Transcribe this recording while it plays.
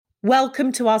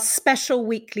Welcome to our special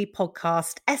weekly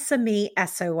podcast, SME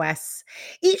SOS.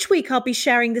 Each week, I'll be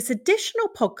sharing this additional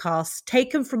podcast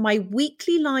taken from my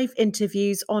weekly live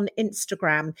interviews on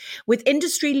Instagram with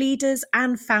industry leaders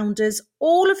and founders,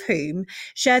 all of whom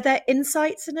share their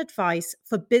insights and advice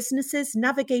for businesses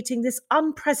navigating this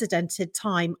unprecedented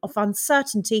time of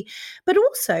uncertainty, but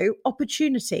also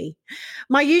opportunity.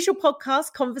 My usual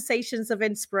podcast, Conversations of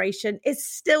Inspiration, is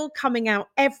still coming out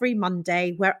every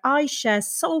Monday, where I share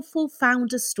soulful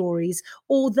founder stories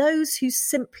or those who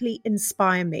simply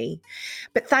inspire me.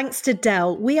 But thanks to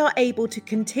Dell, we are able to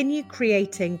continue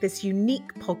creating this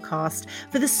unique podcast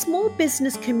for the small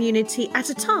business community at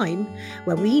a time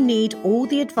where we need all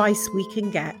the advice we can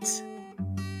get.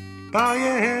 Bow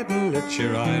your head and let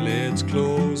your eyelids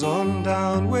close on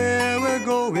down. Where we're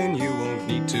going, you won't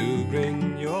need to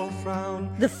bring your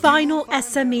frown. The final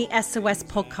SME SOS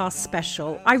podcast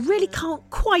special. I really can't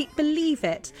quite believe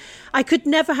it. I could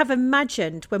never have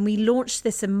imagined when we launched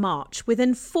this in March,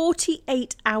 within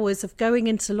 48 hours of going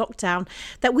into lockdown,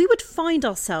 that we would find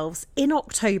ourselves in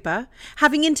October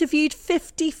having interviewed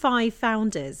 55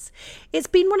 founders. It's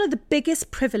been one of the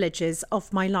biggest privileges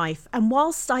of my life, and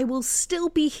whilst I will still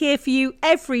be here for you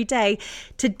every day,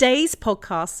 today's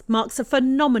podcast marks a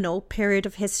phenomenal period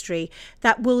of history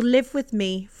that will live with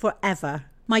me forever.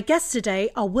 My guests today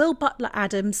are Will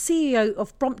Butler-Adams, CEO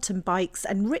of Brompton Bikes,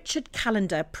 and Richard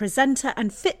Callender, presenter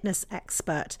and fitness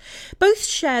expert. Both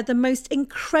share the most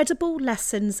incredible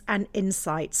lessons and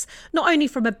insights, not only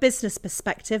from a business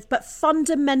perspective, but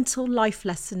fundamental life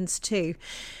lessons too.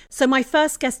 So my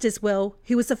first guest is Will,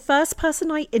 who was the first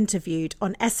person I interviewed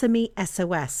on SME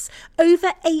SOS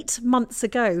over 8 months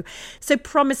ago. So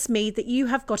promise me that you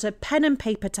have got a pen and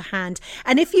paper to hand.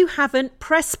 And if you haven't,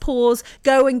 press pause,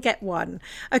 go and get one.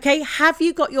 Okay, have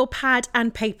you got your pad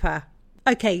and paper?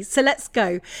 Okay, so let's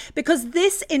go, because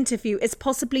this interview is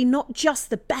possibly not just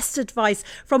the best advice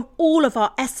from all of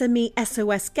our SME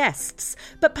SOS guests,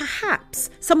 but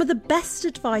perhaps some of the best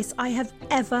advice I have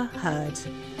ever heard.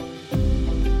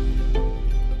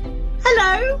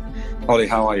 Hello. Holly,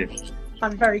 how are you?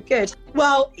 I'm very good.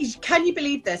 Well, can you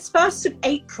believe this? 1st of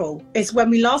April is when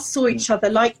we last saw each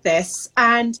other like this,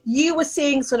 and you were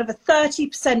seeing sort of a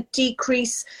 30%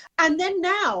 decrease. And then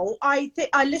now I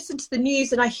listen to the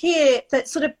news and I hear that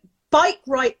sort of bike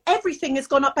ride, everything has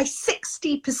gone up by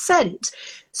 60%.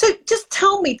 So just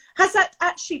tell me, has that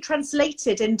actually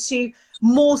translated into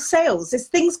more sales?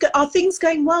 Are things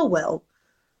going well, Will?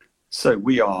 So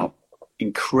we are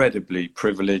incredibly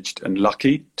privileged and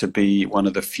lucky to be one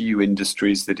of the few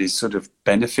industries that is sort of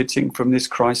benefiting from this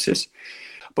crisis.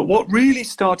 But what really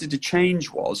started to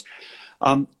change was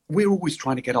we're always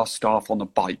trying to get our staff on the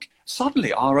bike.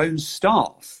 Suddenly our own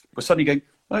staff were suddenly going,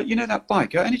 you know that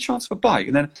bike, any chance of a bike?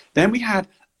 And then we had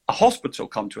a hospital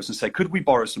come to us and say, could we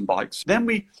borrow some bikes? Then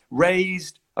we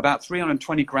raised about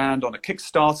 320 grand on a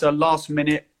Kickstarter, last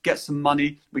minute, get some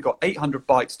money. We got 800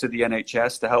 bikes to the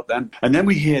NHS to help them. And then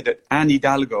we hear that Anne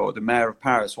Hidalgo, the mayor of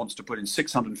Paris, wants to put in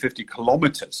 650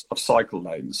 kilometers of cycle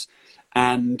lanes.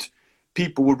 And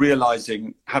people were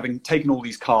realizing, having taken all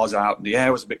these cars out and the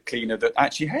air was a bit cleaner, that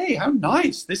actually, hey, how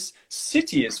nice this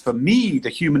city is for me, the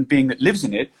human being that lives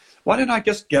in it. Why don't I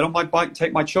just get on my bike and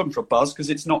take my children for a buzz, because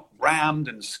it's not rammed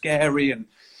and scary.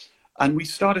 And we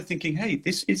started thinking, hey,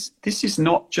 this is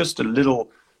not just a little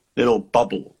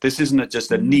bubble. This isn't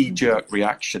just a knee-jerk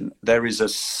reaction. There is a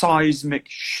seismic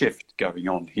shift going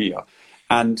on here.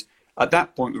 And at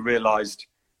that point, we realized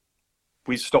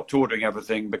we stopped ordering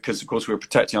everything because, of course, we were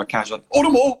protecting our cash. Like,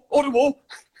 order more.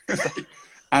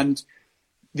 And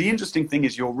the interesting thing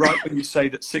is, you're right when you say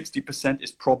that 60%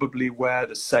 is probably where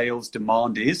the sales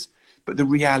demand is. But the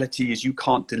reality is you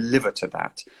can't deliver to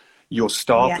that. Your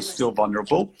staff is still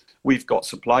vulnerable. We've got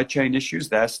supply chain issues.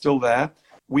 They're still there.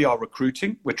 We are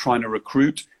recruiting. We're trying to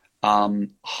recruit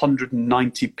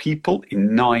 190 people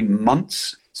in 9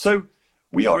 months. So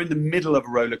we are in the middle of a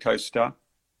roller coaster.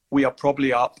 We are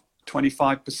probably up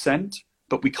 25%,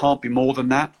 but we can't be more than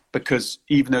that, because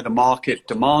even though the market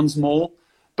demands more,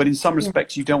 but in some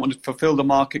respects you don't want to fulfill the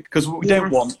market, because what we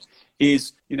don't want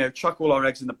is, chuck all our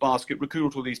eggs in the basket,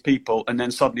 recruit all these people, and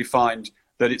then suddenly find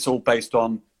that it's all based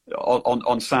on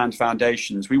sound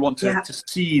foundations. We want to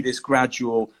see this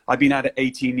gradual. I've been at it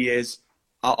 18 years.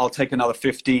 I'll take another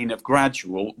 15 of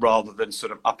gradual rather than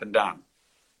sort of up and down.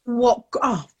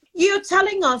 You're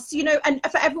telling us, and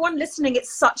for everyone listening,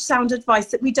 it's such sound advice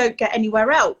that we don't get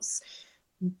anywhere else.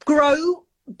 Grow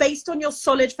based on your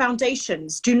solid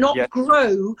foundations. Do not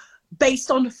grow based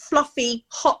on fluffy,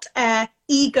 hot air,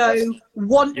 ego,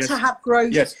 want to have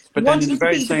growth. Yes, but then in the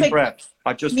very same breath,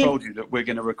 I just told you that we're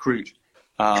going to recruit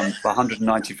for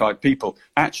 195 people.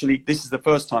 Actually, this is the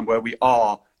first time where we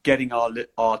are getting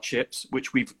our chips,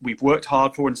 which we've worked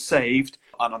hard for and saved,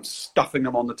 and I'm stuffing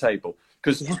them on the table,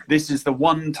 because this is the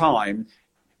one time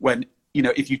when, you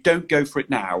know, if you don't go for it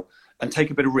now and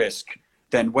take a bit of risk,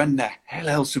 then when the hell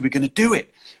else are we going to do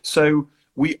it? So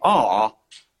we are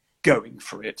going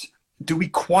for it. Do we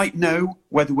quite know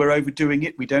whether we're overdoing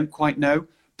it? We don't quite know.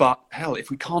 But hell,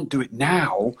 if we can't do it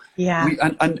now,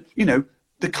 and you know,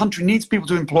 the country needs people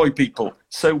to employ people.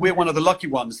 So we're one of the lucky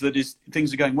ones that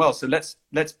things are going well. So let's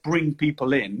bring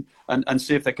people in and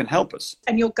see if they can help us.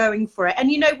 And you're going for it.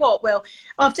 And you know what, Will,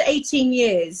 after 18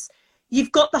 years,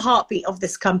 you've got the heartbeat of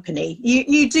this company.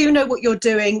 You do know what you're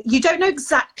doing. You don't know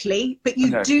exactly, but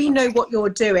you do know what you're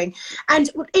doing. And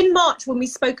in March, when we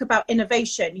spoke about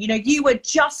innovation, you know, you were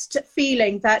just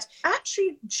feeling that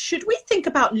actually, should we think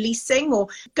about leasing or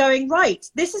going, right,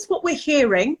 this is what we're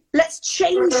hearing. Let's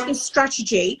change this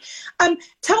strategy.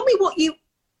 Tell me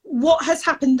what has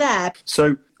happened there.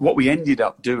 So what we ended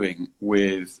up doing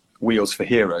with Wheels for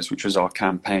Heroes, which was our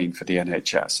campaign for the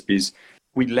NHS, is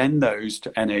we lend those to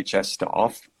NHS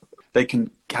staff. They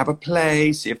can have a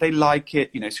play, see if they like it,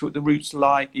 you know, see what the route's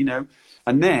like, you know,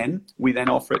 and then we then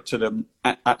offer it to them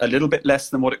at a little bit less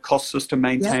than what it costs us to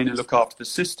maintain and look after the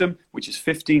system, which is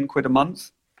 15 quid a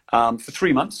month for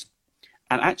 3 months.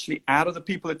 And actually, out of the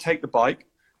people that take the bike,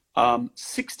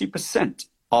 60%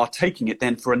 are taking it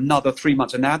then for another 3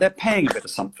 months, and now they're paying a bit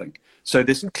of something. So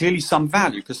there's clearly some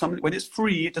value, because when it's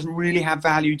free, it doesn't really have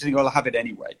value. You think, well, I'll have it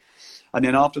anyway. And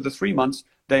then after the 3 months,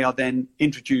 they are then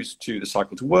introduced to the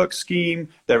Cycle to Work scheme.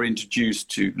 They're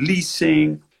introduced to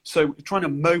leasing. So we're trying to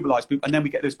mobilize people. And then we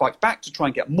get those bikes back to try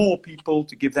and get more people,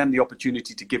 to give them the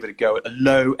opportunity to give it a go at a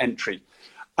low entry.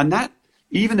 And that,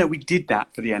 even though we did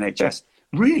that for the NHS,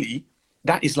 really,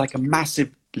 that is like a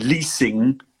massive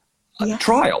leasing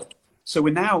trial. So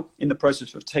we're now in the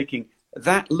process of taking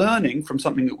that learning from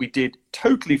something that we did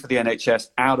totally for the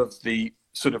NHS out of the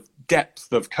sort of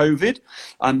depth of COVID,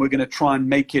 and we're going to try and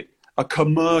make it a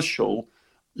commercial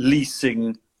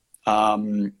leasing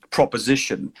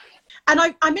proposition.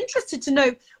 And I'm interested to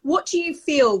know, what do you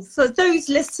feel for those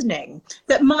listening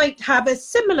that might have a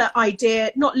similar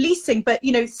idea, not leasing, but,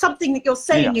 you know, something that you're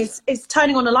saying is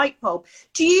turning on a light bulb?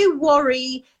 Do you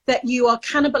worry that you are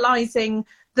cannibalizing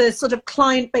the sort of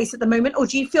client base at the moment, or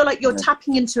do you feel like you're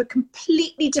tapping into a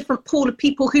completely different pool of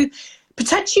people who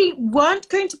potentially weren't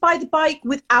going to buy the bike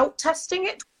without testing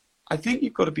it? I think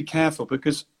you've got to be careful,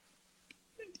 because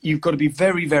you've got to be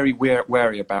very, very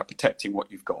wary about protecting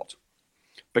what you've got.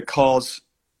 Because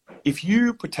if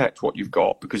you protect what you've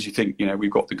got because you think, you know, we've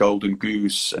got the golden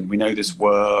goose and we know this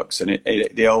works, and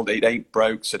the old it ain't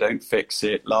broke, so don't fix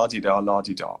it, la-di-da,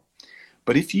 la-di-da.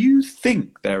 But if you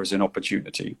think there is an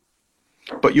opportunity,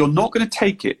 but you're not going to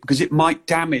take it because it might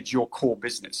damage your core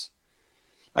business,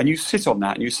 and you sit on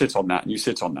that, and you sit on that, and you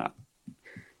sit on that.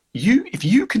 If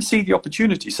you can see the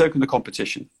opportunity, so can the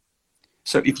competition.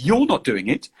 So if you're not doing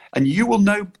it, and you will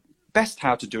know best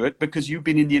how to do it because you've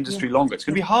been in the industry longer, it's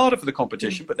going to be harder for the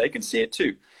competition, but they can see it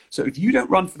too. So if you don't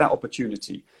run for that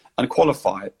opportunity and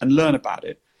qualify it and learn about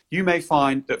it, you may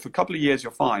find that for a couple of years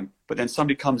you're fine, but then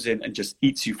somebody comes in and just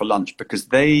eats you for lunch because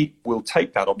they will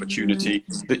take that opportunity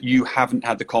that you haven't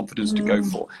had the confidence to go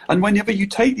for. And whenever you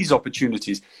take these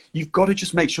opportunities, you've got to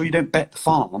just make sure you don't bet the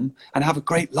farm and have a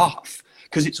great laugh,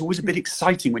 because it's always a bit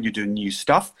exciting when you're doing new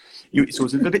stuff. It's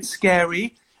always a little bit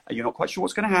scary, and you're not quite sure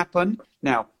what's going to happen.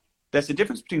 Now, there's a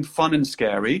difference between fun and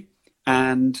scary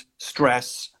and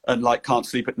stress and like can't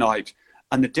sleep at night.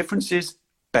 And the difference is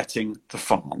betting the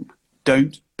farm.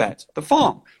 Don't bet the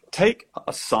farm. Take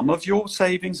a sum of your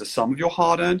savings, a sum of your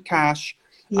hard-earned cash,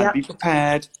 and be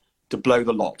prepared to blow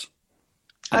the lot.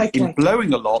 And in blowing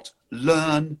the lot,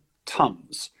 learn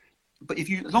tons. But as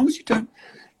long as you don't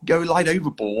go light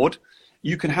overboard,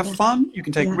 you can have fun, you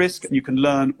can take risk, and you can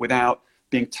learn without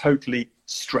being totally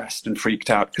stressed and freaked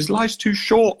out, because life's too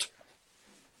short.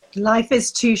 Life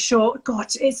is too short. God,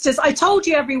 it's just, I told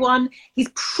you, everyone, he's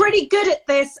pretty good at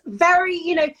this. Very,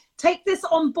 you know, take this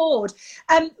on board.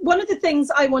 One of the things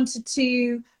I wanted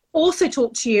to also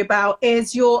talk to you about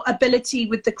is your ability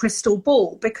with the crystal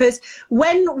ball, because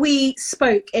when we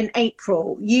spoke in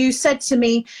April, you said to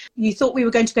me, you thought we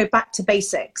were going to go back to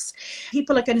basics.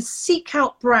 People are going to seek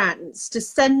out brands to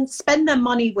spend their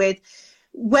money with,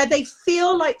 where they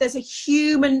feel like there's a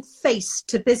human face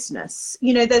to business,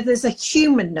 you know, there's a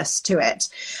humanness to it.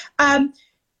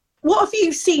 What have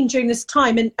you seen during this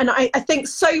time? And I think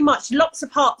so much, lots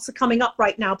of hearts are coming up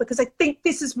right now, because I think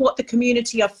this is what the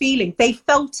community are feeling. They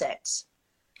felt it.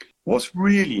 What's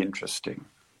really interesting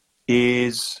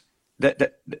is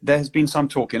there has been some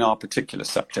talk in our particular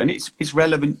sector, and it's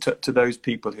relevant to those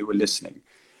people who are listening,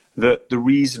 that the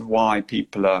reason why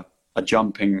people are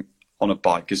jumping on a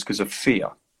bike is because of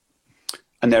fear.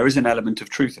 And there is an element of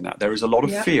truth in that. There is a lot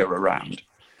of fear around.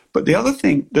 But the other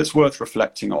thing that's worth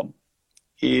reflecting on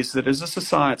is that as a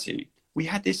society, we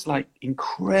had this like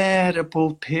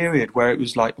incredible period where it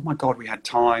was like, oh my God, we had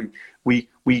time. We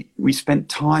spent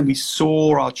time, we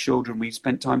saw our children, we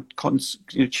spent time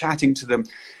chatting to them.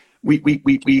 We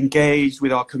engaged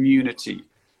with our community.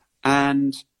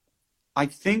 And I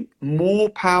think more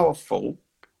powerful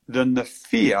than the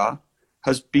fear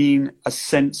has been a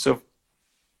sense of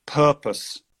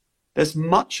purpose. There's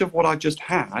much of what I just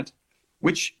had,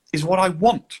 which is what I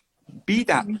want. Be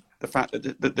that the fact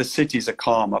that the cities are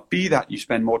calmer, be that you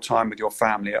spend more time with your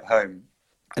family at home.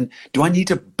 And do I need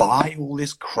to buy all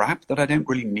this crap that I don't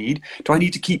really need? Do I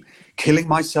need to keep killing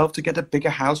myself to get a bigger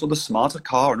house or the smarter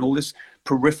car and all this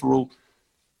peripheral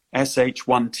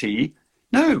SH1T?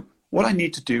 No, what I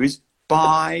need to do is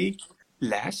buy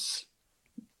less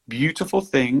beautiful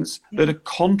things that are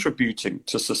contributing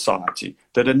to society,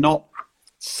 that are not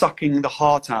sucking the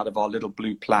heart out of our little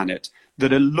blue planet,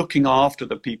 that are looking after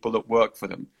the people that work for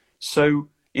them. So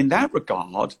in that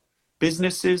regard,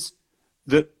 businesses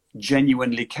that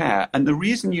genuinely care. And the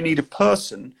reason you need a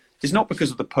person is not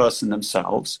because of the person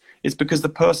themselves, it's because the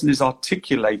person is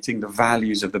articulating the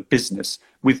values of the business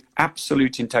with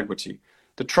absolute integrity.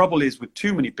 The trouble is with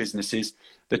too many businesses,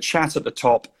 the chat at the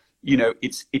top,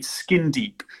 it's skin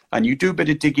deep, and you do a bit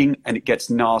of digging and it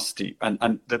gets nasty,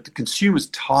 and the consumer's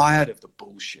tired of the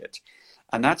bullshit.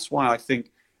 And that's why I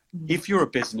think if you're a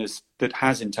business that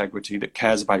has integrity, that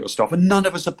cares about your staff, and none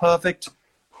of us are perfect,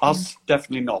 us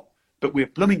definitely not, but we're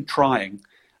blooming trying,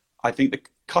 I think the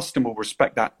customer will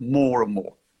respect that more and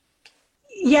more.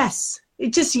 Yes,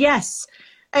 yes.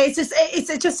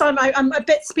 It's just I'm a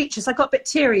bit speechless. I got a bit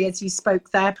teary as you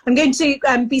spoke there. I'm going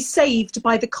to be saved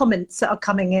by the comments that are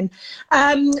coming in.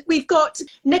 We've got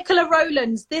Nicola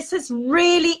Rowlands. This has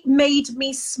really made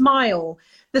me smile.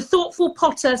 The thoughtful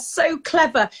Potter, so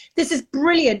clever. This is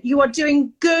brilliant. You are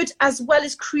doing good as well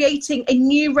as creating a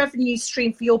new revenue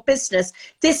stream for your business.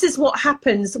 This is what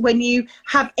happens when you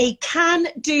have a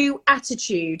can-do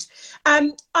attitude.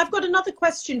 I've got another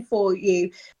question for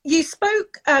you. You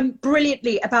spoke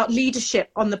brilliantly about leadership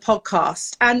on the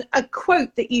podcast, and a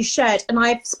quote that you shared, and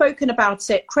I've spoken about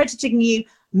it, crediting you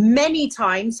many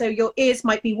times, so your ears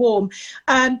might be warm.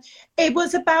 It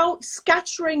was about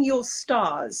scattering your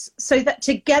stars so that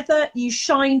together you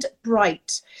shined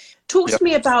bright. Talk to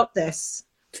me about this.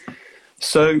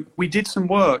 So we did some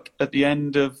work at the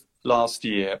end of last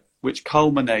year, which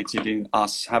culminated in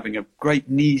us having a great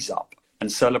knees up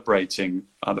and celebrating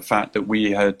the fact that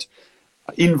we had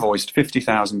invoiced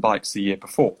 50,000 bikes the year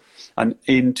before. And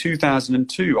in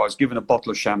 2002, I was given a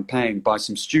bottle of champagne by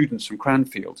some students from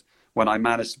Cranfield when I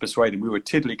managed to persuade them, we were a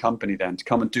tiddly company then, to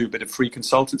come and do a bit of free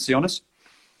consultancy on us.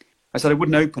 I said I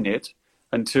wouldn't open it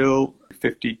until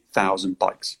 50,000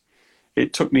 bikes.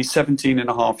 It took me 17 and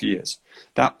a half years.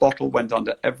 That bottle went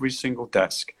under every single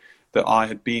desk that I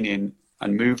had been in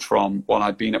and moved from while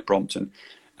I'd been at Brompton.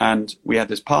 And we had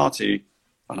this party,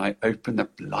 and I opened the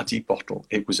bloody bottle.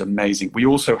 It was amazing. We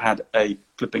also had a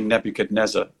flipping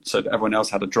Nebuchadnezzar, so that everyone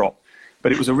else had a drop.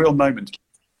 But it was a real moment.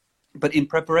 But in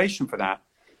preparation for that,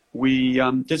 we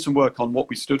did some work on what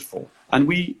we stood for. And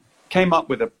we came up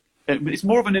with it's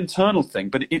more of an internal thing,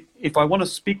 but if I want to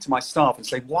speak to my staff and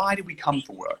say, why did we come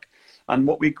for work? And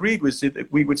what we agreed was that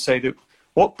we would say that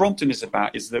what Brompton is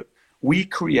about is that we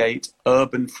create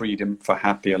urban freedom for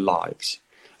happier lives.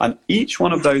 And each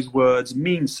one of those words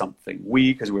means something.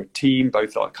 We, because we're a team,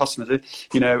 both our customers,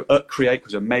 create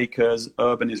because we're makers.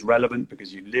 Urban is relevant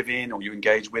because you live in or you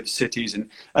engage with cities.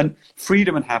 And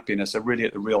freedom and happiness are really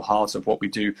at the real heart of what we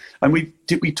do. And we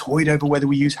toyed over whether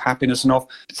we use happiness or not.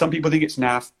 Some people think it's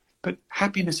naff, but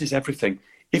happiness is everything.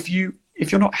 If you're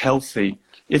not healthy,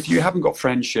 if you haven't got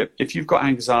friendship, if you've got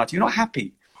anxiety, you're not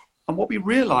happy. And what we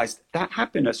realized, that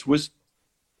happiness was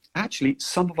actually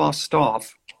some of our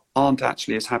staff aren't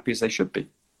actually as happy as they should be.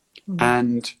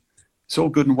 And it's all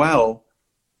good and well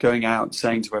going out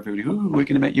saying to everybody, "Ooh, we're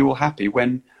going to make you all happy,"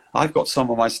 when I've got some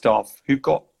of my staff who've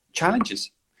got challenges.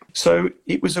 So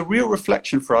it was a real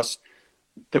reflection for us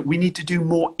that we need to do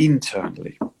more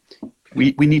internally.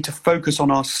 We need to focus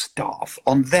on our staff,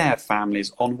 on their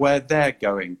families, on where they're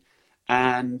going.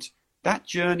 And that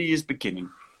journey is beginning.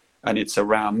 And it's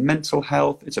around mental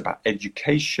health, it's about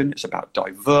education, it's about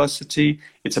diversity,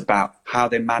 it's about how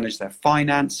they manage their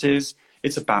finances,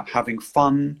 it's about having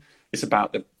fun, it's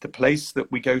about the place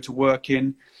that we go to work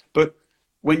in. But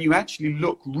when you actually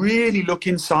really look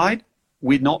inside,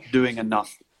 we're not doing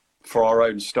enough. for our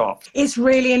own staff. It's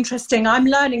really interesting. I'm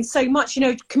learning so much.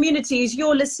 Communities,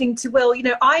 you're listening to Will,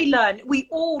 I learn. We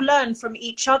all learn from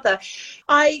each other.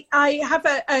 I have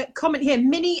a comment here.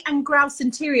 Mini and Grouse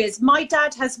Interiors. My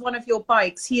dad has one of your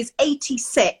bikes. He is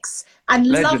 86 and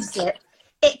loves it.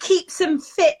 It keeps him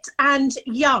fit and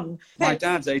young. My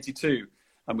dad's 82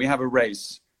 and we have a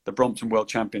race, the Brompton World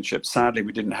Championship. Sadly,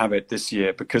 we didn't have it this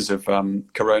year because of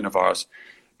coronavirus.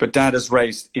 But Dad has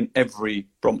raced in every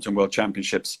Brompton World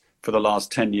Championships for the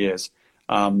last 10 years.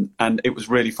 And it was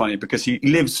really funny because he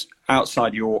lives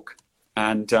outside York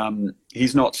and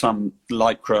he's not some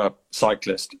lycra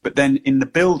cyclist. But then in the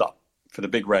build-up for the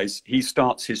big race, he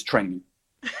starts his training.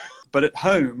 But at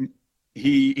home,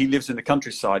 he lives in the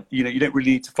countryside. You don't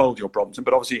really need to fold your Brompton,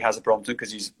 but obviously he has a Brompton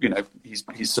because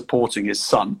he's supporting his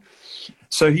son.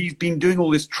 So he's been doing all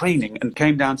this training and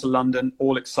came down to London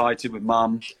all excited with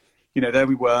Mum. There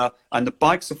we were, and the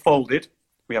bikes are folded.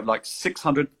 We have like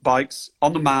 600 bikes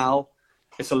on the Mall.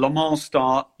 It's a Le Mans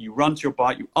start. You run to your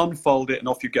bike, you unfold it, and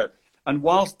off you go. And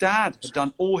whilst Dad had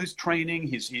done all his training,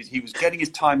 he was getting his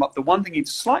time up, the one thing he'd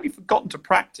slightly forgotten to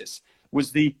practice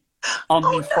was the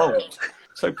unfold.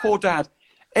 So poor Dad,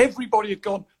 everybody had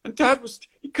gone, and Dad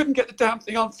he couldn't get the damn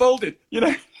thing unfolded. He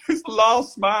was the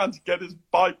last man to get his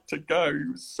bike to go.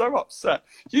 He was so upset.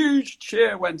 Huge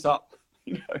cheer went up,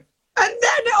 And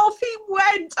then off he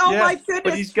went. Oh, my goodness.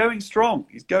 But he's going strong.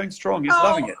 He's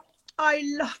loving it.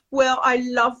 I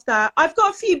love that. I've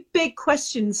got a few big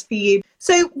questions for you.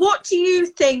 So what do you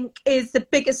think is the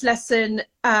biggest lesson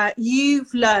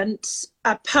you've learnt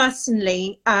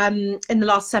personally in the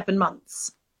last 7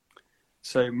 months?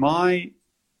 So my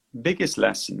biggest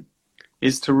lesson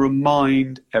is to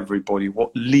remind everybody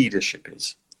what leadership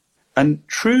is. And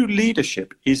true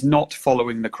leadership is not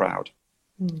following the crowd.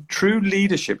 True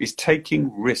leadership is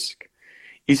taking risk,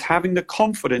 is having the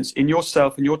confidence in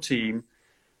yourself and your team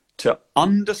to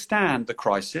understand the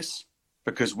crisis,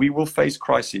 because we will face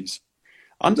crises.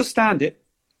 Understand it,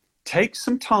 take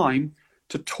some time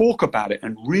to talk about it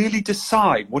and really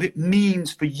decide what it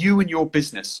means for you and your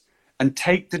business, and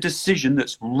take the decision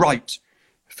that's right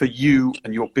for you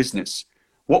and your business.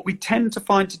 What we tend to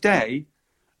find today,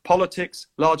 politics,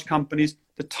 large companies,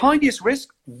 the tiniest risk,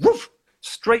 woof,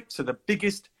 straight to the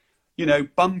biggest,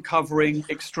 bum covering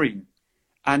extreme.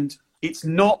 And that's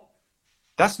not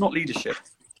leadership.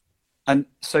 And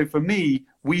so for me,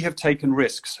 we have taken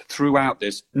risks throughout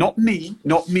this. Not me,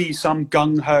 some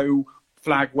gung-ho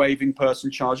flag waving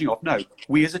person charging off. No,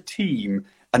 we as a team,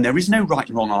 and there is no right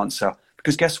and wrong answer,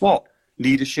 because guess what?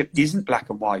 Leadership isn't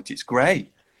black and white, it's grey.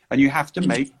 And you have to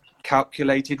make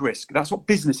calculated risk. That's what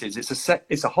business is.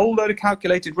 It's a whole load of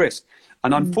calculated risk.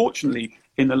 And unfortunately,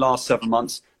 in the last 7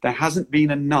 months, there hasn't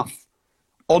been enough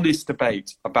honest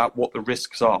debate about what the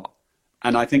risks are.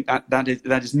 And I think that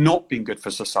has not been good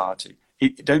for society.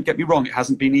 Don't get me wrong, it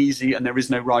hasn't been easy and there is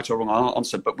no right or wrong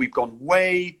answer, but we've gone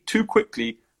way too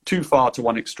quickly, too far to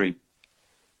one extreme.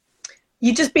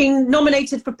 You've just been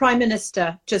nominated for Prime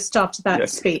Minister just after that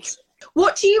speech.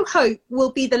 What do you hope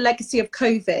will be the legacy of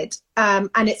COVID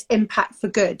and its impact for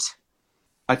good?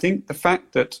 I think the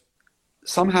fact that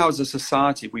somehow as a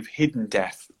society we've hidden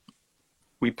death.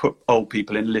 We put old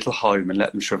people in a little home and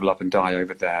let them shrivel up and die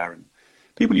over there. And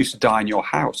people used to die in your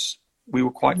house. We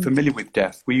were quite familiar with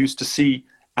death. We used to see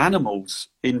animals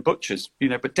in butchers,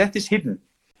 but death is hidden.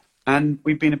 And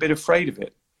we've been a bit afraid of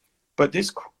it. But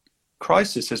this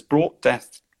crisis has brought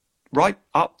death right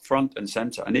up front and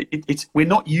centre. And we're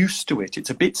not used to it.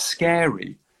 It's a bit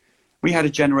scary. We had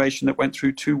a generation that went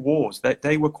through 2 wars.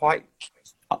 They were quite,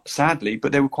 sadly,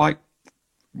 but they were quite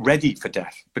ready for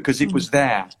death because it was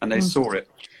there and they saw it.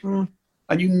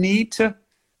 And you need to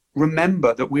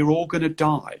remember that we're all going to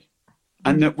die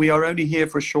and that we are only here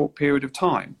for a short period of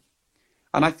time.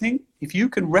 And I think if you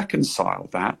can reconcile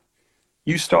that,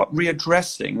 you start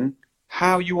readdressing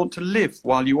how you want to live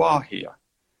while you are here,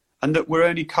 and that we're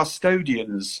only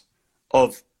custodians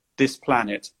of this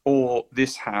planet or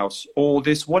this house or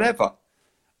this whatever.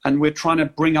 And we're trying to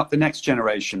bring up the next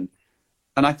generation.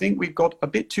 And I think we've got a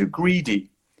bit too greedy,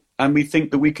 and we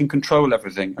think that we can control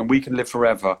everything and we can live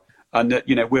forever, and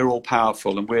that, we're all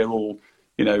powerful and we're all,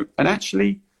 and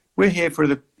actually we're here for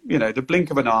the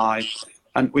blink of an eye,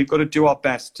 and we've got to do our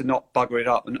best to not bugger it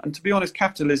up. And to be honest,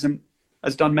 capitalism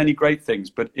has done many great things,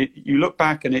 but you look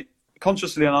back and it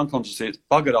consciously and unconsciously, it's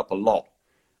buggered up a lot.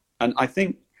 And I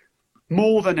think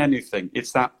more than anything,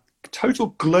 it's that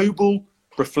total global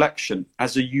reflection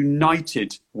as a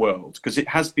united world, because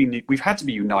we've had to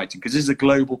be united because this is a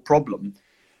global problem.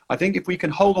 I think if we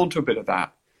can hold on to a bit of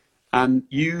that and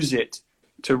use it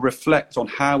to reflect on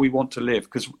how we want to live,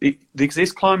 because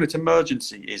this climate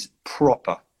emergency is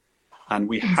proper. and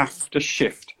we have to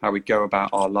shift how we go about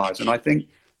our lives. And I think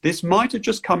this might have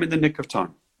just come in the nick of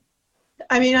time.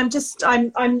 I mean, I'm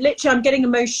getting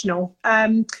emotional.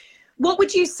 What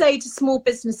would you say to small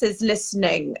businesses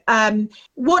listening?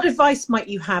 What advice might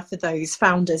you have for those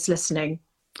founders listening?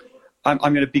 I'm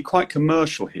going to be quite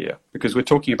commercial here because we're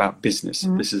talking about business.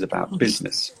 This is about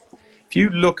business. If you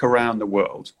look around the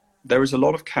world, there is a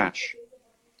lot of cash.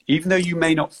 Even though you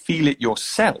may not feel it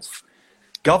yourself,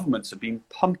 governments have been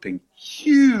pumping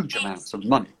huge amounts of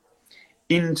money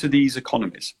into these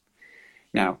economies.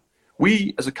 Now,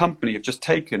 we as a company have just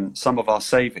taken some of our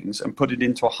savings and put it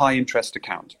into a high interest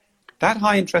account. That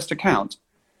high interest account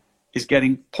is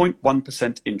getting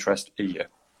 0.1% interest a year.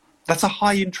 That's a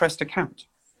high interest account.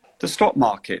 The stock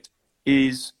market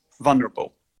is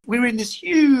vulnerable. We're in this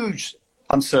huge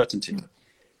uncertainty.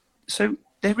 So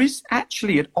there is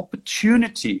actually an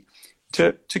opportunity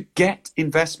to get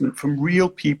investment from real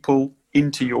people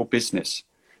into your business.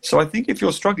 So I think if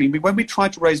you're struggling, when we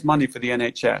tried to raise money for the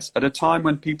NHS at a time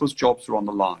when people's jobs were on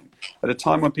the line, at a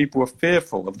time when people were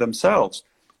fearful of themselves,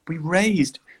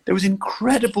 there was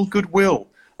incredible goodwill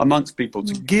amongst people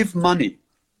to give money.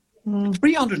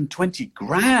 320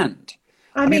 grand.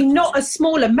 I mean, not a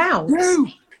small amount. No.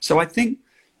 So I think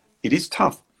it is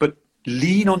tough, but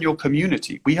lean on your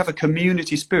community. We have a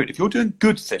community spirit. If you're doing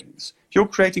good things, if you're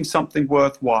creating something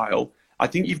worthwhile, I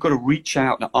think you've got to reach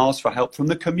out and ask for help from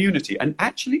the community. And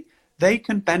actually, they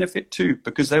can benefit too,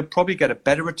 because they'll probably get a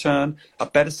better return, a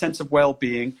better sense of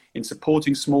well-being in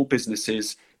supporting small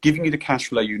businesses, giving you the cash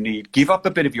flow you need, give up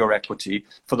a bit of your equity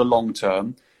for the long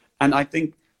term. And I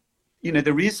think,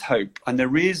 there is hope and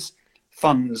there is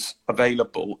funds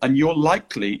available. And you're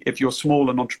likely, if you're small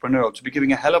and entrepreneurial, to be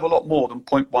giving a hell of a lot more than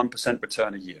 0.1%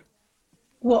 return a year.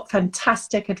 What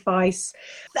fantastic advice.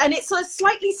 And it's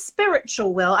slightly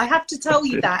spiritual, Will. I have to tell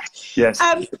you that. Yes,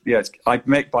 yes. I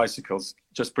make bicycles.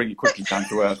 Just bring you quickly down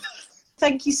to earth.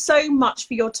 Thank you so much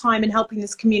for your time in helping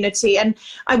this community. And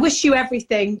I wish you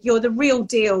everything. You're the real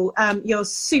deal. You're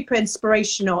super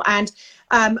inspirational. And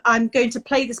I'm going to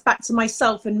play this back to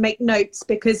myself and make notes,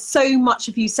 because so much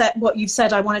of what you've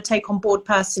said I want to take on board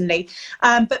personally.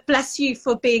 But bless you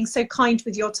for being so kind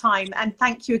with your time. And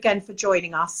thank you again for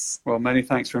joining us. Well, many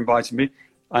thanks for inviting me.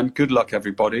 And good luck,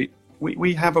 everybody.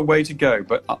 We have a way to go.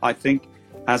 But I think,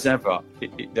 as ever,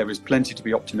 there is plenty to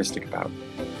be optimistic about.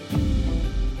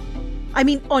 I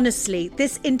mean, honestly,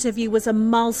 this interview was a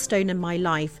milestone in my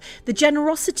life. The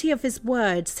generosity of his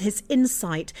words, his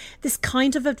insight, this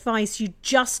kind of advice you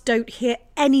just don't hear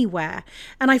anywhere.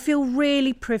 And I feel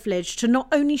really privileged to not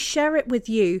only share it with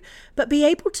you, but be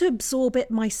able to absorb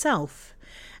it myself.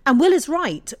 And Will is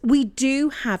right. We do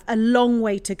have a long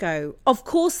way to go. Of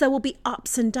course, there will be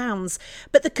ups and downs,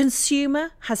 but the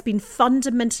consumer has been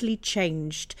fundamentally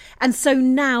changed. And so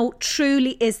now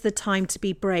truly is the time to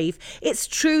be brave. It's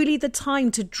truly the time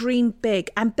to dream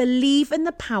big and believe in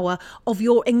the power of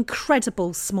your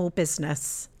incredible small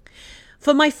business.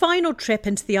 For my final trip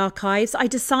into the archives, I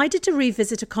decided to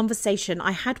revisit a conversation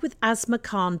I had with Asma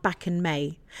Khan back in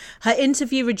May. Her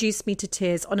interview reduced me to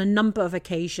tears on a number of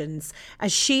occasions,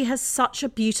 as she has such a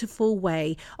beautiful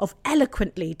way of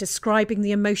eloquently describing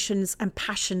the emotions and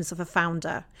passions of a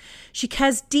founder. She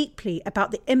cares deeply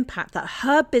about the impact that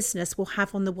her business will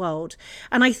have on the world,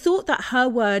 and I thought that her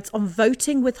words on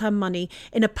voting with her money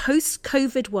in a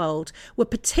post-COVID world were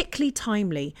particularly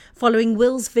timely, following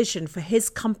Will's vision for his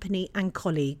company and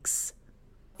colleagues.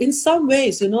 In some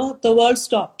ways, the world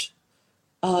stopped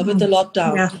with the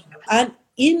lockdown. Yeah. And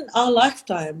in our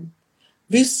lifetime,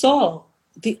 we saw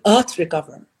the earth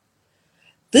recover.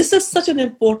 This is such an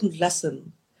important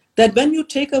lesson that when you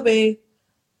take away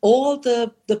all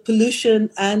the pollution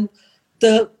and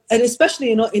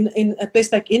especially, in a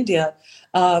place like India,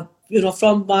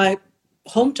 from my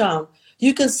hometown,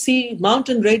 you can see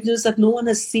mountain ranges that no one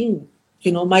has seen.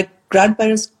 My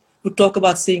grandparents would talk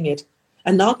about seeing it,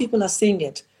 and now people are seeing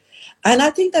it. And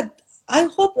I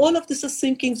hope all of this is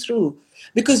sinking through,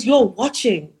 because you're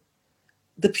watching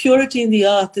the purity in the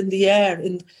earth, in the air.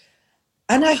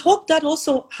 And I hope that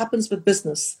also happens with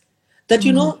business. That,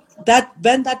 that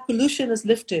when that pollution is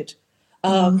lifted,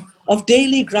 of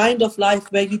daily grind of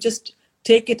life, where you just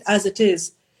take it as it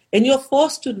is, and you're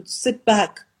forced to sit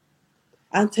back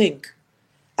and think,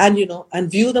 and, and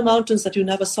view the mountains that you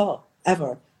never saw,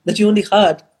 ever, that you only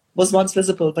heard was once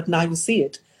visible, but now you see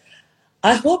it.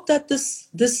 I hope that this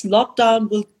lockdown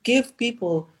will give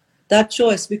people that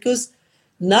choice, because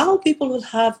now people will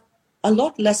have a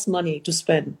lot less money to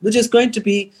spend, which is going to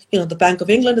be, the Bank of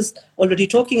England is already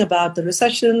talking about the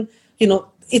recession,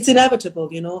 it's inevitable,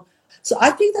 So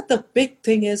I think that the big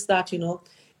thing is that,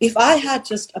 if I had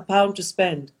just £1 to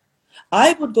spend,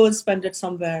 I would go and spend it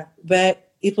somewhere where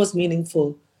it was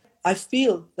meaningful. I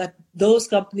feel that those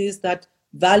companies that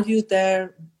value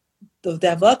their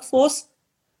workforce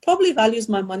probably values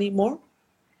my money more.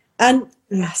 And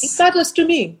if that was to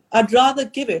me, I'd rather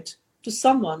give it to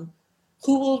someone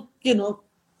who will,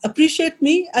 appreciate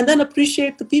me and then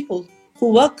appreciate the people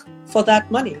who work for that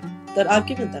money that I've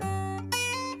given them.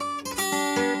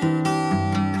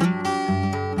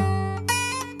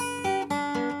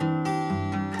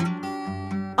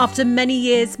 After many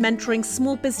years mentoring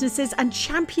small businesses and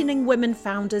championing women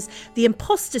founders, the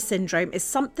imposter syndrome is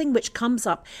something which comes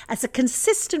up as a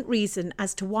consistent reason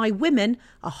as to why women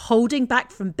are holding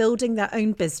back from building their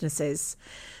own businesses.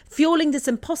 Fueling this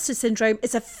imposter syndrome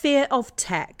is a fear of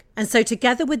tech. And so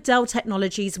together with Dell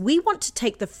Technologies, we want to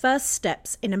take the first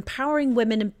steps in empowering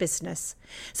women in business.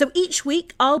 So each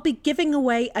week, I'll be giving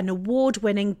away an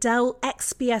award-winning Dell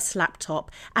XPS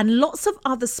laptop and lots of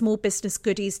other small business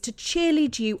goodies to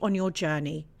cheerlead you on your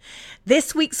journey.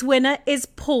 This week's winner is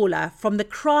Paula from The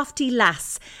Crafty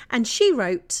Lass, and she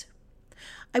wrote,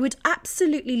 I would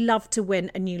absolutely love to win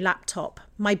a new laptop.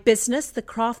 My business, The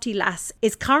Crafty Lass,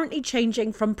 is currently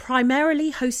changing from primarily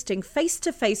hosting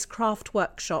face-to-face craft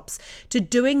workshops to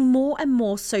doing more and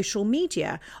more social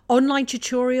media, online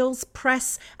tutorials,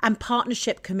 press and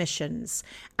partnership commissions.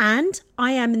 And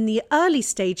I am in the early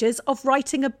stages of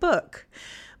writing a book.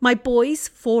 My boys,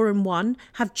 4 and 1,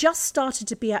 have just started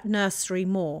to be at nursery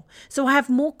more, so I have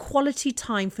more quality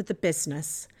time for the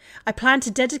business. I plan to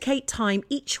dedicate time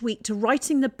each week to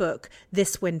writing the book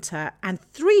this winter, and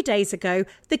 3 days ago,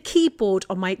 the keyboard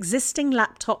on my existing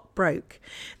laptop broke.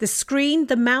 The screen,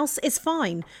 the mouse is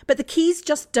fine, but the keys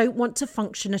just don't want to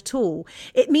function at all.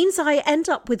 It means I end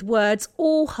up with words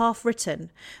all half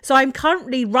written. So I'm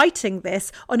currently writing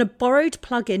this on a borrowed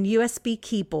plug-in USB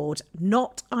keyboard.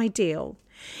 Not ideal.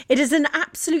 It is an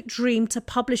absolute dream to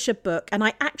publish a book, and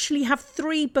I actually have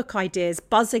 3 book ideas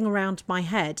buzzing around my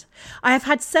head. I have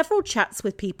had several chats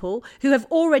with people who have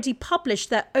already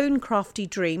published their own crafty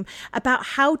dream about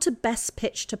how to best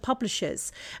pitch to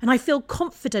publishers, and I feel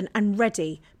confident and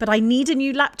ready, but I need a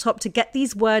new laptop to get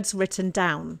these words written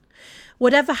down.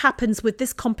 Whatever happens with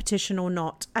this competition or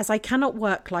not, as I cannot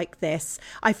work like this,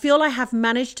 I feel I have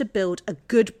managed to build a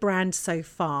good brand so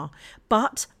far.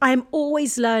 But I am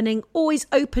always learning, always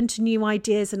open to new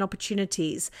ideas and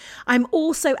opportunities. I'm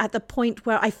also at the point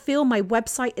where I feel my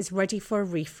website is ready for a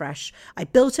refresh. I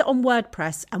built it on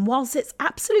WordPress, and whilst it's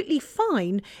absolutely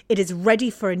fine, it is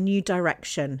ready for a new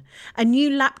direction. A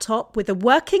new laptop with a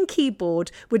working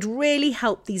keyboard would really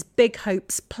help these big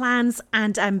hopes, plans,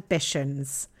 and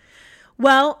ambitions.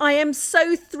 Well, I am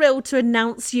so thrilled to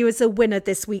announce you as a winner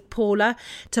this week, Paula.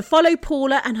 To follow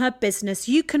Paula and her business,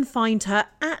 you can find her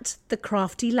at The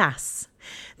Crafty Lass.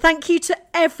 Thank you to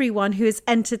everyone who has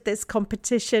entered this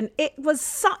competition. It was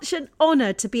such an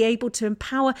honour to be able to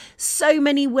empower so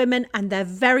many women and their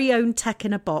very own tech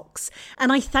in a box.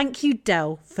 And I thank you,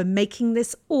 Dell, for making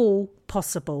this all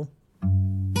possible.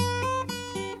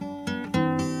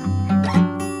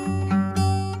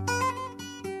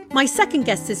 My second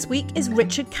guest this week is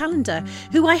Richard Callender,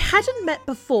 who I hadn't met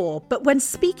before, but when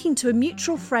speaking to a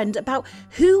mutual friend about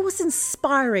who was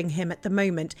inspiring him at the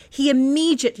moment, he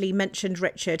immediately mentioned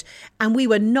Richard, and we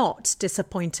were not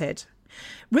disappointed.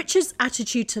 Richard's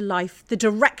attitude to life, the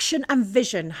direction and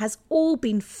vision has all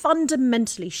been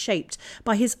fundamentally shaped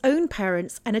by his own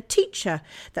parents and a teacher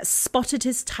that spotted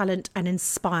his talent and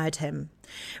inspired him.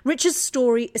 Richard's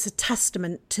story is a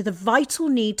testament to the vital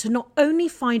need to not only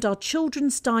find our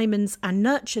children's diamonds and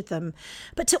nurture them,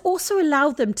 but to also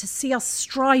allow them to see us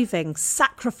striving,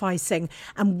 sacrificing,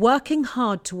 and working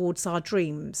hard towards our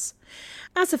dreams.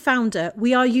 As a founder,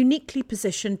 we are uniquely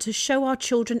positioned to show our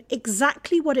children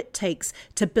exactly what it takes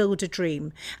to build a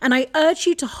dream. And I urge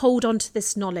you to hold on to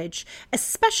this knowledge,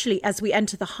 especially as we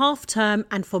enter the half term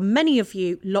and for many of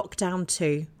you, lockdown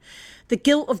too. The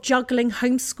guilt of juggling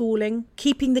homeschooling,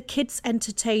 keeping the kids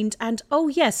entertained, and, oh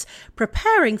yes,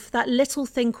 preparing for that little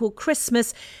thing called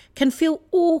Christmas can feel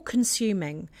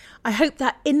all-consuming. I hope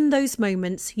that in those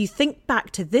moments you think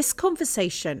back to this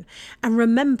conversation and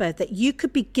remember that you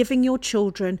could be giving your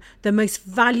children the most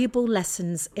valuable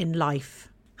lessons in life.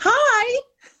 Hi!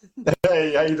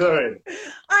 Hey, how you doing?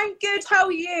 I'm good, how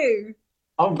are you?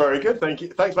 I'm very good, thank you.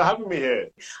 Thanks for having me here.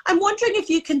 I'm wondering if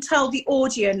you can tell the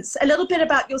audience a little bit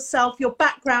about yourself, your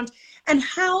background, and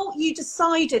how you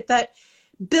decided that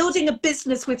building a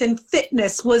business within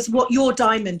fitness was what your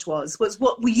diamond was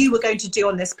what you were going to do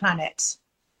on this planet.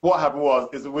 What happened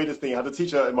is the weirdest thing. I had a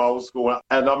teacher in my old school,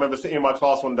 and I remember sitting in my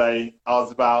class one day. I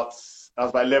was about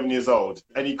 11 years old,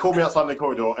 and he called me outside in the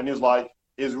corridor, and he was like,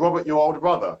 "Is Robert your older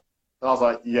brother?" And I was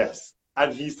like, "Yes."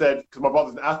 And he said, because my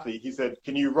brother's an athlete, he said,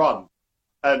 can you run?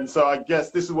 And so I guess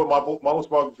this is what my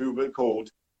autobiography will be called,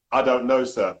 I Don't Know,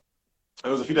 Sir. It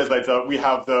was a few days later, we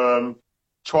have the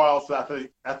trials for the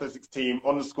athletics team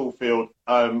on the school field.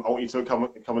 I want you to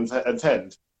come and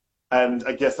attend. And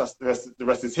I guess that's the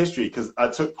rest is history, because I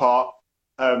took part.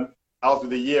 I was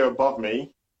with a year above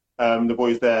me, the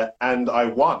boys there, and I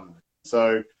won.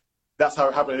 So that's how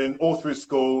it happened. And all through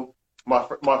school,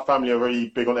 my family are really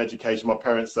big on education. My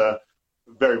parents are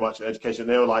very much in education.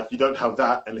 They were like, you don't have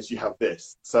that unless you have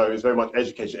this. So it's very much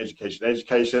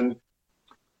education.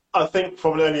 I think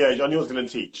from an early age, I knew I was going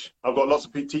to teach. I've got lots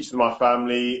of teachers in my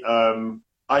family.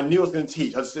 I knew I was going to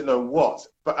teach. I just didn't know what.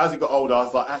 But as I got older, I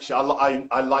was like, actually,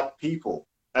 I like people.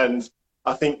 And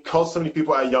I think because so many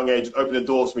people at a young age opened the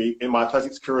doors for me in my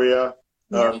athletics career,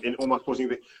 in all my sporting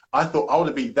things, I thought I want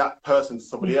to be that person to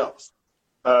somebody else.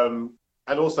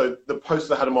 And also the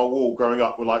posters I had on my wall growing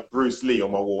up were like Bruce Lee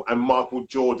on my wall and Michael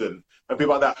Jordan and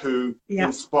people like that who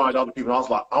inspired other people. And I was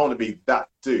like, I want to be that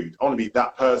dude. I want to be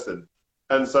that person.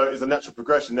 And so it's a natural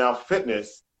progression. Now,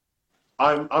 fitness,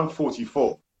 I'm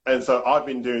 44. And so I've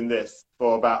been doing this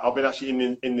I've been actually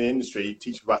in the industry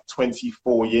teaching for about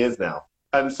 24 years now.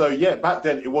 And so, yeah, back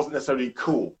then it wasn't necessarily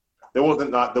cool. There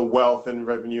wasn't like the wealth and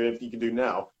revenue and everything you can do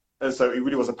now. And so it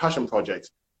really was a passion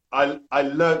project. I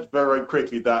learned very, very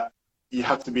quickly that you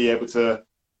have to be able to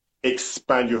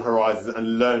expand your horizons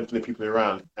and learn from the people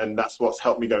around. And that's what's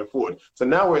helped me go forward. So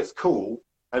now where it's cool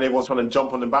and everyone's trying to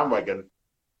jump on the bandwagon,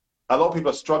 a lot of people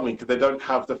are struggling because they don't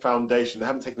have the foundation. They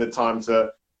haven't taken the time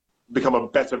to become a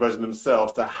better version of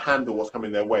themselves to handle what's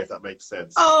coming their way, if that makes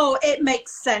sense. Oh, it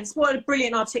makes sense. What a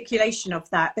brilliant articulation of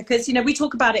that. Because, we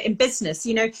talk about it in business,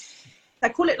 I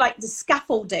call it like the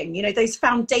scaffolding, those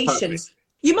foundations. Perfect.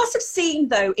 You must have seen,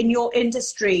 though, in your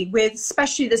industry, with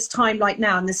especially this time like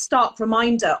now, and the stark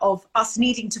reminder of us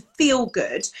needing to feel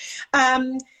good,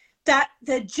 that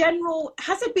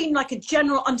has there been like a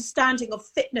general understanding of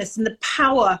fitness and the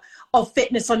power of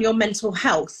fitness on your mental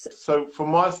health? So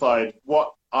from my side,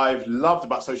 what I've loved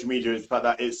about social media is the fact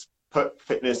that it's put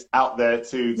fitness out there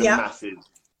to the masses.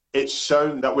 It's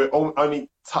shown that we're only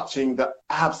touching the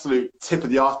absolute tip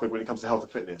of the iceberg when it comes to health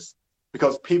and fitness,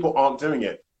 because people aren't doing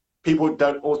it. People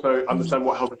don't also understand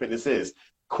what health and fitness is.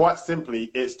 Quite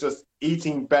simply, it's just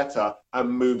eating better and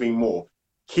moving more.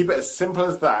 Keep it as simple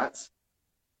as that,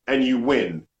 and you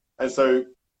win. And so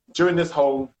during this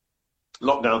whole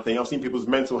lockdown thing, I've seen people's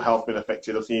mental health been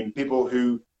affected. I've seen people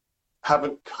who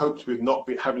haven't coped with not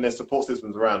having their support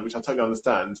systems around, which I totally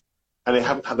understand, and they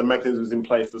haven't had the mechanisms in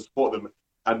place to support them,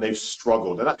 and they've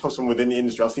struggled. And that comes from within the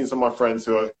industry. I've seen some of my friends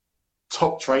who are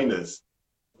top trainers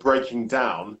breaking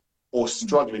down or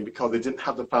struggling because they didn't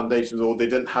have the foundations, or they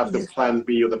didn't have the plan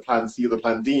B or the plan C or the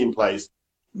plan D in place.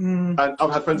 And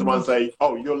I've had friends of mine say,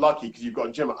 oh, you're lucky because you've got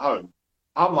a gym at home.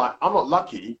 I'm like, I'm not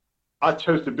lucky. I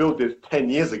chose to build this 10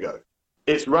 years ago.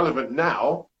 It's relevant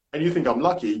now, and you think I'm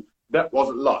lucky. That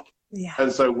wasn't luck. Yeah.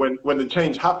 And so when the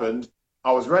change happened,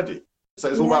 I was ready. So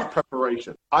it's all about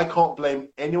preparation. I can't blame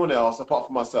anyone else apart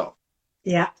from myself.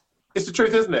 Yeah. It's the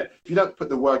truth, isn't it? If you don't put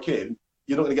the work in,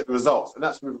 you're not going to get the results. And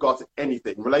that's with regard to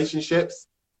anything. Relationships,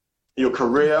 your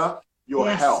career, your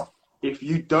health. If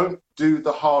you don't do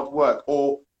the hard work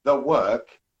or the work,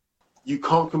 you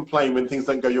can't complain when things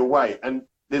don't go your way. And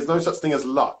there's no such thing as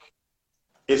luck.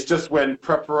 It's just when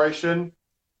preparation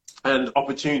and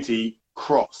opportunity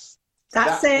cross.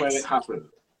 That's it. When it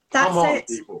happens. Come on,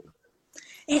 people.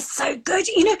 It's so good.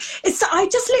 I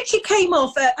just literally came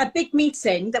off a big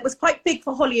meeting that was quite big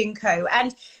for Holly & Co.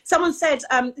 And someone said,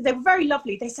 they were very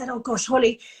lovely. They said, oh gosh,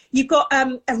 Holly, you've got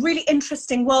a really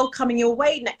interesting world coming your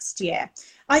way next year.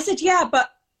 I said, yeah,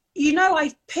 but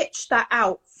I pitched that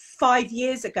out 5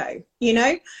 years ago,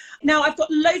 Now I've got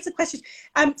loads of questions.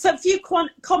 So a few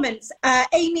comments.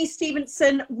 Amy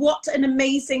Stevenson, what an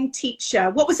amazing teacher.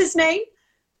 What was his name?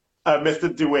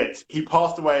 Mr. DeWitt. He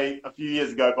passed away a few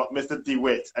years ago, but Mr.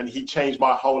 DeWitt, and he changed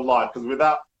my whole life, because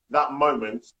without that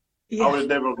moment, I would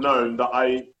never have known that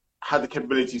I had the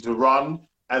capability to run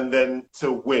and then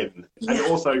to win. And it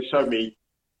also showed me,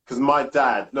 because my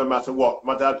dad, no matter what,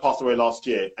 my dad passed away last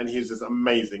year, and he was this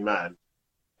amazing man.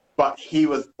 But he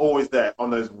was always there on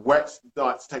those wet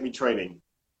nights to take me training.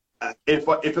 If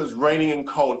it was raining and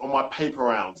cold on my paper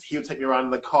rounds, he would take me around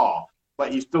in the car.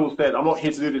 But he still said, I'm not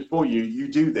here to do this for you,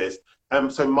 you do this.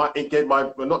 So it gave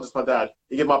not just my dad,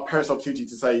 it gave my parents opportunity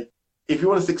to say, if you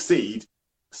want to succeed,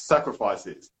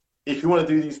 sacrifices. If you want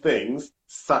to do these things,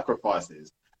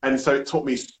 sacrifices. And so it taught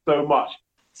me so much.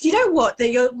 You know what,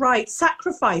 you're right,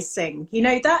 sacrificing,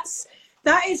 that's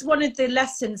That is one of the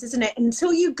lessons, isn't it?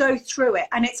 Until you go through it.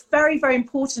 And it's very, very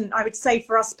important, I would say,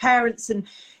 for us parents and,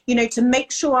 you know, to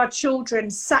make sure our children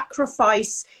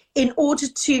sacrifice in order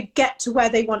to get to where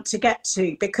they want to get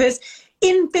to. Because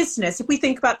in business, if we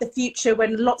think about the future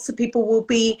when lots of people will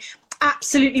be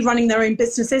absolutely running their own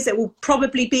businesses, it will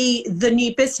probably be the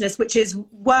new business, which is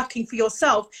working for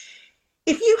yourself.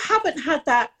 If you haven't had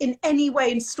that in any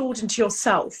way installed into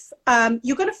yourself,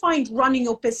 you're going to find running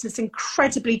your business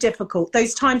incredibly difficult.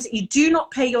 Those times that you do not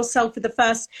pay yourself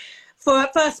for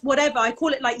first whatever, I call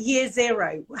it like year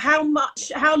zero. How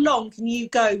long can you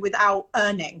go without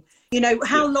earning? You know,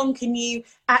 how long can you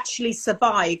actually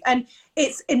survive? And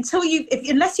it's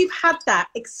unless you've had that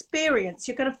experience,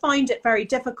 you're going to find it very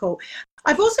difficult.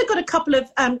 I've also got a couple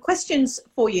of questions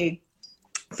for you.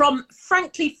 From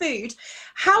Frankly Food,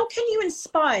 how can you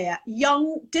inspire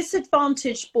young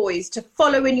disadvantaged boys to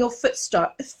follow in your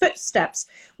footsteps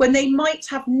when they might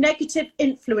have negative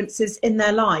influences in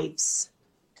their lives?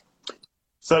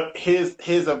 So here's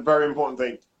a very important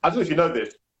thing. I don't know if you know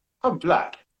this. I'm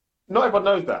black. Not everyone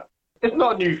knows that. It's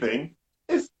not a new thing.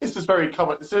 It's just very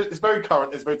common. It's very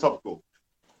current. It's very topical.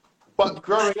 But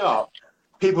growing up,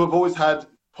 people have always had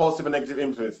positive and negative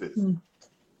influences.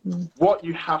 What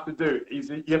you have to do is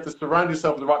you have to surround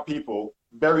yourself with the right people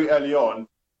very early on.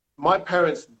 My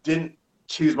parents didn't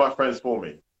choose my friends for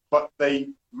me, but they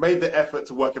made the effort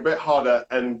to work a bit harder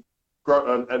and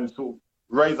grow and sort of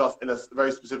raise us in a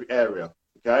very specific area.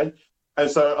 Okay, and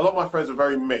so a lot of my friends are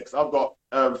very mixed. I've got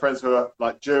friends who are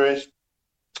like Jewish,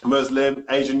 Muslim,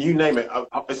 Asian, you name it.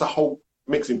 It's a whole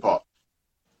mixing pot.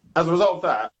 As a result of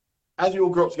that, as we all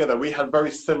grew up together, we had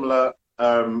very similar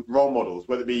role models,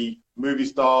 whether it be movie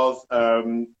stars,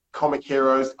 comic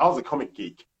heroes. I was a comic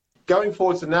geek. Going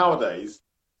forward to nowadays,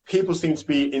 people seem to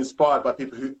be inspired by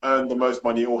people who earn the most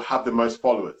money or have the most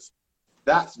followers.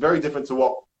 That's very different to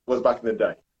what was back in the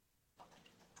day.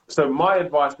 So my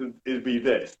advice would be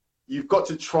this. You've got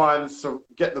to try and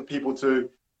get the people to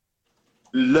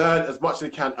learn as much as they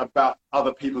can about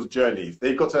other people's journeys.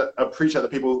 They've got to appreciate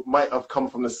that people might have come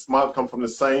from the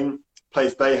same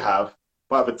place they have,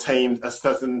 might have attained a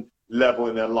certain level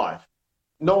in their life.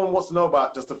 No one wants to know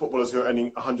about just the footballers who are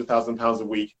earning £100,000 a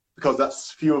week, because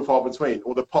that's few and far between,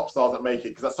 or the pop stars that make it,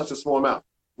 because that's such a small amount.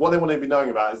 What they want to be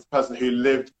knowing about is the person who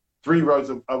lived 3 roads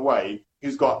away,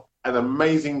 who's got an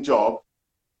amazing job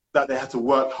that they had to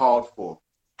work hard for,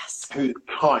 who's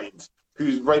kind,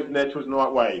 who's raising their children the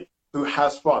right way, who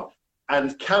has fun,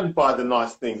 and can buy the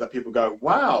nice things that people go,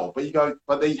 wow,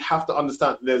 but they have to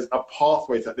understand there's a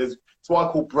pathway to that. It's what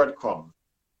I call breadcrumbs.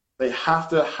 They have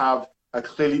to have a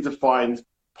clearly defined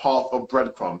path of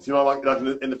breadcrumbs. You know, like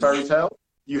in the fairy tale,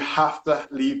 you have to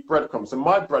leave breadcrumbs. So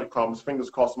my breadcrumbs, fingers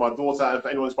crossed, my daughter and for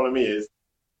anyone who's following me is,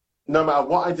 no matter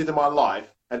what I did in my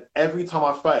life, and every time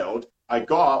I failed, I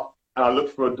got up and I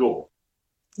looked for a door.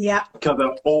 Yeah. Because there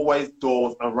are always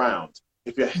doors around.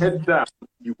 If your head's down,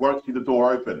 you won't see the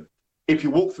door open. If you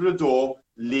walk through the door,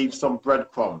 leave some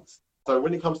breadcrumbs. So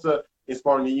when it comes to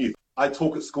inspiring the youth, I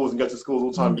talk at schools and go to schools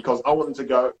all the time because I want them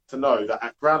to know that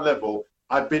at ground level,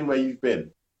 I've been where you've been.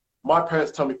 My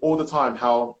parents tell me all the time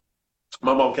how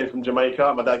my mom came from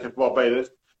Jamaica, my dad came from Barbados.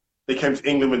 They came to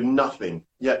England with nothing,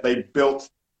 yet they built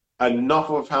enough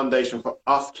of a foundation for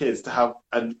us kids to have,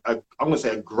 I'm going to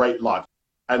say, a great life.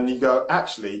 And you go,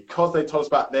 actually, because they told us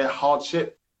about their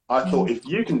hardship, I thought if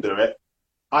you can do it,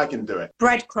 I can do it.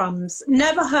 Breadcrumbs.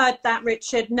 Never heard that,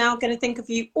 Richard. Now going to think of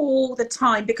you all the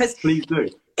time because please do.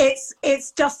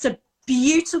 It's just a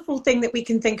beautiful thing that we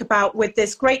can think about with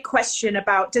this great question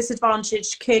about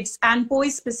disadvantaged kids and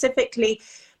boys specifically,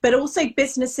 but also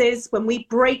businesses. When we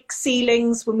break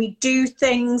ceilings, when we do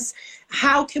things,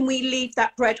 how can we leave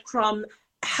that breadcrumb,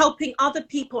 helping other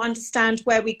people understand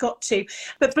where we got to?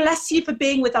 But bless you for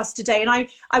being with us today. And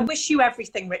I wish you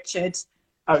everything, Richard.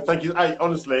 Oh, thank you. Hey,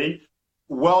 honestly,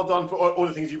 well done for all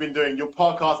the things you've been doing. Your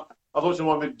podcast, I was watching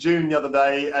one with June the other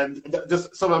day, and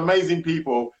just some amazing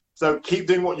people. So keep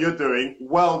doing what you're doing.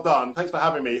 Well done. Thanks for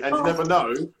having me. And you never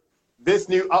know, this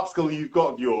new upskill you've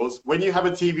got of yours, when you have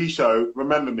a TV show,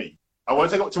 remember me. I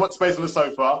won't take up too much space on the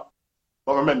sofa,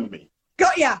 but remember me.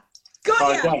 Got ya.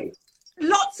 Got ya. Okay.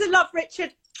 Lots of love,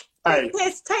 Richard. Hey.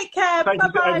 Yes, take care. Thank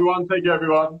you to everyone. Take care,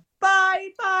 everyone. Bye.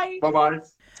 Bye. Bye-bye.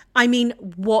 I mean,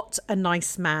 what a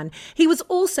nice man. He was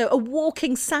also a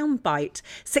walking soundbite.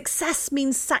 Success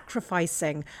means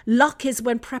sacrificing. Luck is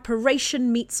when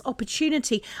preparation meets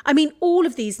opportunity. I mean, all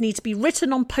of these need to be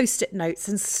written on post-it notes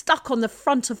and stuck on the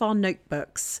front of our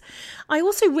notebooks. I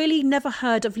also really never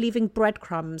heard of leaving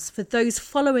breadcrumbs for those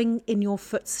following in your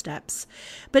footsteps.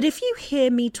 But if you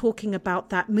hear me talking about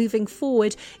that moving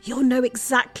forward, you'll know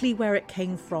exactly where it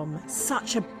came from.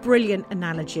 Such a brilliant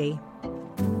analogy.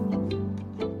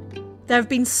 There have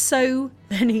been so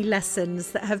many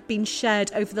lessons that have been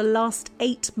shared over the last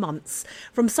 8 months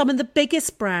from some of the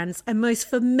biggest brands and most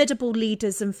formidable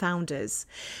leaders and founders.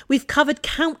 We've covered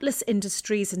countless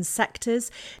industries and sectors,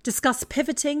 discussed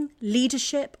pivoting,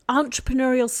 leadership,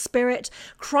 entrepreneurial spirit,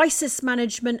 crisis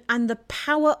management, and the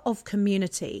power of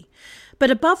community. But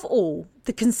above all,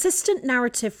 the consistent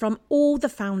narrative from all the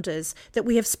founders that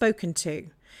we have spoken to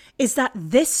is that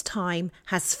this time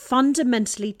has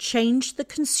fundamentally changed the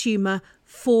consumer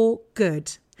for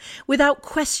good. Without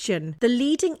question, the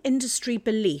leading industry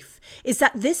belief is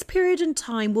that this period in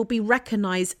time will be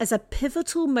recognised as a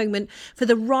pivotal moment for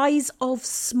the rise of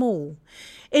small.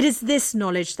 It is this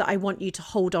knowledge that I want you to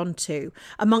hold on to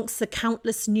amongst the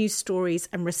countless news stories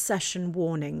and recession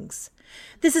warnings.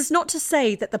 This is not to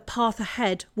say that the path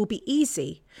ahead will be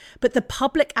easy, but the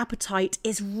public appetite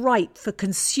is ripe for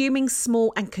consuming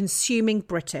small and consuming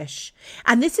British.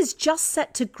 And this is just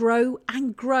set to grow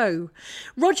and grow.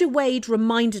 Roger Wade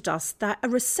reminded us that a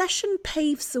recession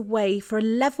paves the way for a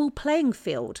level playing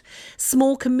field.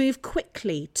 Small can move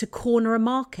quickly to corner a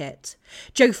market.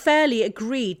 Joe Fairley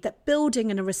agreed that building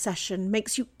in a recession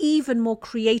makes you even more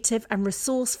creative and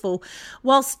resourceful,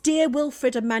 whilst dear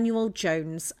Wilfred Emmanuel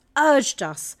Jones urged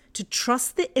us to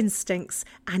trust the instincts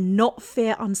and not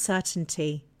fear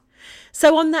uncertainty.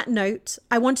 So on that note,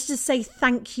 I wanted to say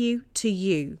thank you to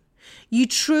you. You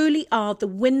truly are the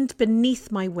wind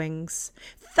beneath my wings.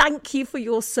 Thank you for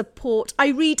your support. I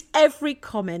read every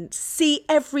comment, see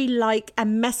every like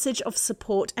and message of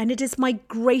support, and it is my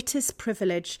greatest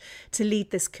privilege to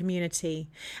lead this community.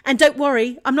 And don't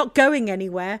worry, I'm not going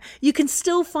anywhere. You can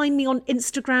still find me on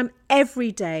Instagram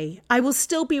every day. I will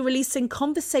still be releasing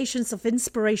conversations of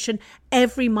inspiration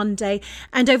every Monday,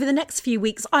 and over the next few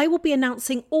weeks, I will be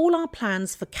announcing all our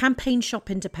plans for Campaign Shop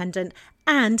Independent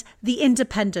and the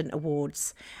Independent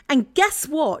Awards. And guess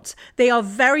what? They are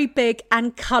very big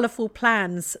and colourful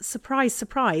plans. Surprise,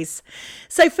 surprise.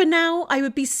 So for now, I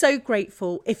would be so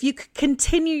grateful if you could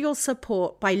continue your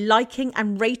support by liking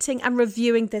and rating and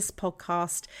reviewing this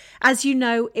podcast. As you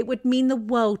know, it would mean the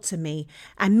world to me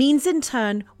and means in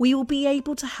turn we will be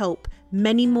able to help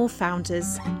many more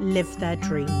founders live their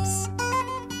dreams.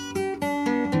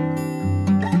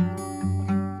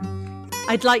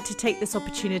 I'd like to take this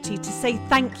opportunity to say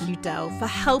thank you, Del, for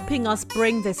helping us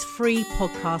bring this free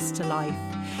podcast to life.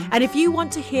 And if you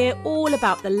want to hear all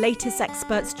about the latest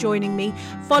experts joining me,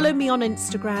 follow me on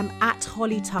Instagram at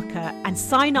Holly Tucker and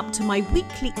sign up to my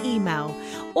weekly email,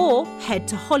 or head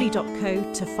to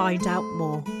holly.co to find out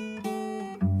more.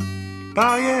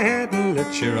 Bow your head and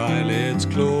let your eyelids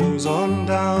close on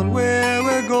down. Where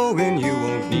we're going, you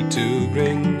won't need to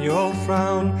bring your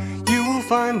frown. You will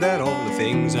find that all the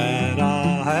things that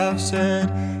I have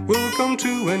said will come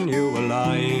true when you are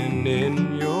lying